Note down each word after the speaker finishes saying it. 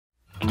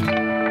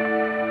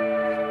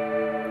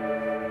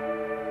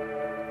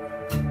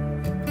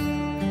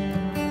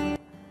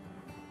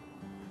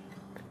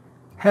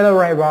Hello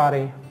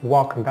everybody,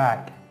 welcome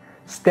back.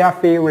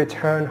 Steffi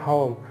returned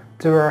home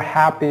to her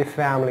happy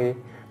family,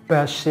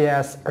 but she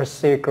has a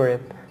secret.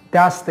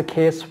 That's the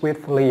case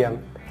with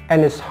Liam,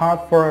 and it's hard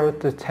for her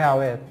to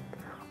tell it.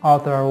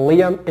 Although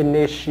Liam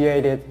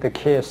initiated the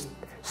kiss,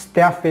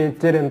 Steffi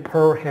didn't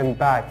pull him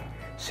back.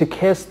 She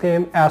kissed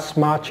him as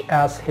much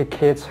as he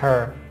kissed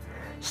her.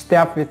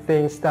 Steffi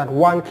thinks that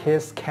one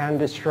kiss can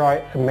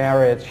destroy a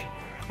marriage,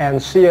 and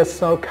she is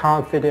so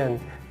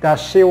confident that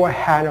she will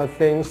handle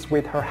things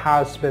with her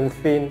husband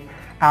Finn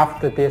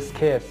after this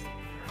kiss.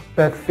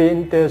 But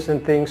Finn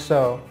doesn't think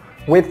so.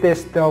 With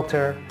this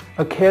doctor,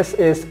 a kiss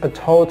is a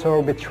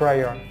total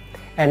betrayal,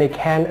 and he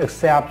can't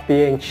accept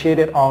being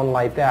cheated on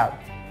like that.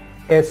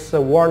 It's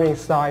a warning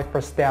sign for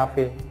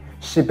Steffi.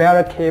 She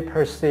better keep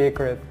her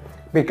secret,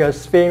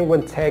 because Finn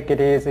won't take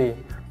it easy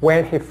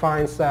when he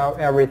finds out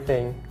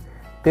everything.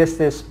 This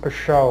is a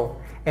show,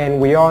 and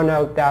we all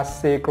know that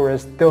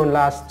secrets don't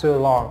last too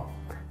long.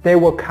 They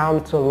will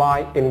come to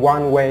light in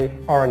one way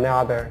or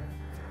another.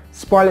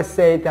 Spoilers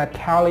say that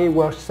Kelly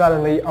will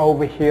suddenly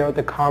overhear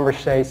the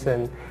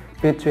conversation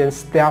between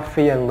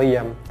Steffi and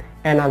Liam,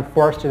 and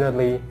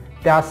unfortunately,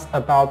 that's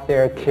about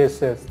their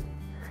kisses.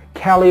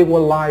 Kelly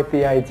will like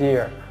the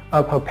idea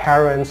of her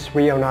parents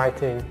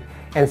reuniting,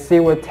 and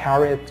she will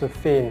tell it to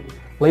Finn,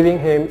 leaving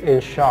him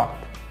in shock.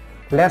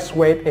 Let's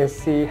wait and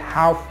see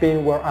how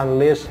Finn will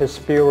unleash his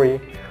fury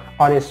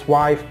on his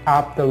wife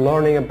after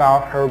learning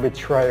about her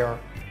betrayal.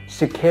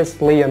 She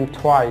kissed Liam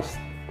twice.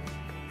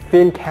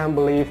 Finn can't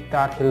believe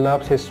that he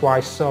loves his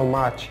wife so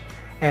much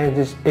and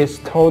is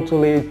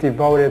totally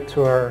devoted to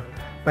her,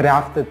 but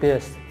after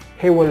this,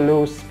 he will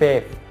lose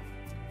faith.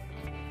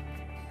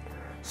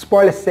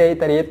 Spoilers say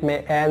that it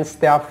may end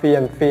Steffi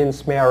and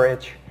Finn's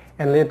marriage,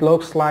 and it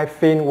looks like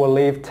Finn will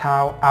leave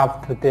town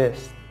after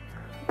this.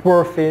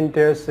 Poor Finn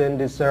doesn't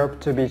deserve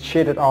to be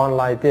cheated on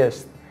like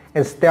this,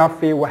 and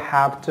Steffi will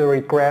have to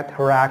regret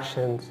her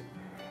actions.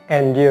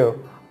 And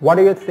you? What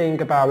do you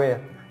think about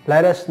it?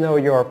 Let us know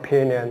your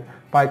opinion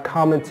by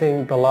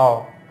commenting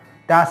below.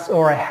 That's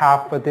all I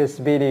have for this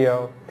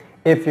video.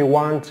 If you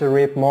want to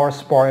read more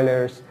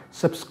spoilers,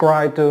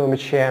 subscribe to my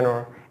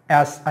channel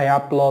as I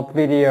upload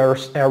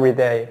videos every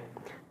day.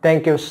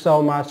 Thank you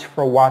so much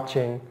for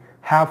watching.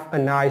 Have a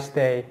nice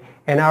day,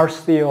 and I'll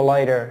see you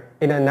later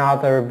in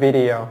another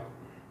video.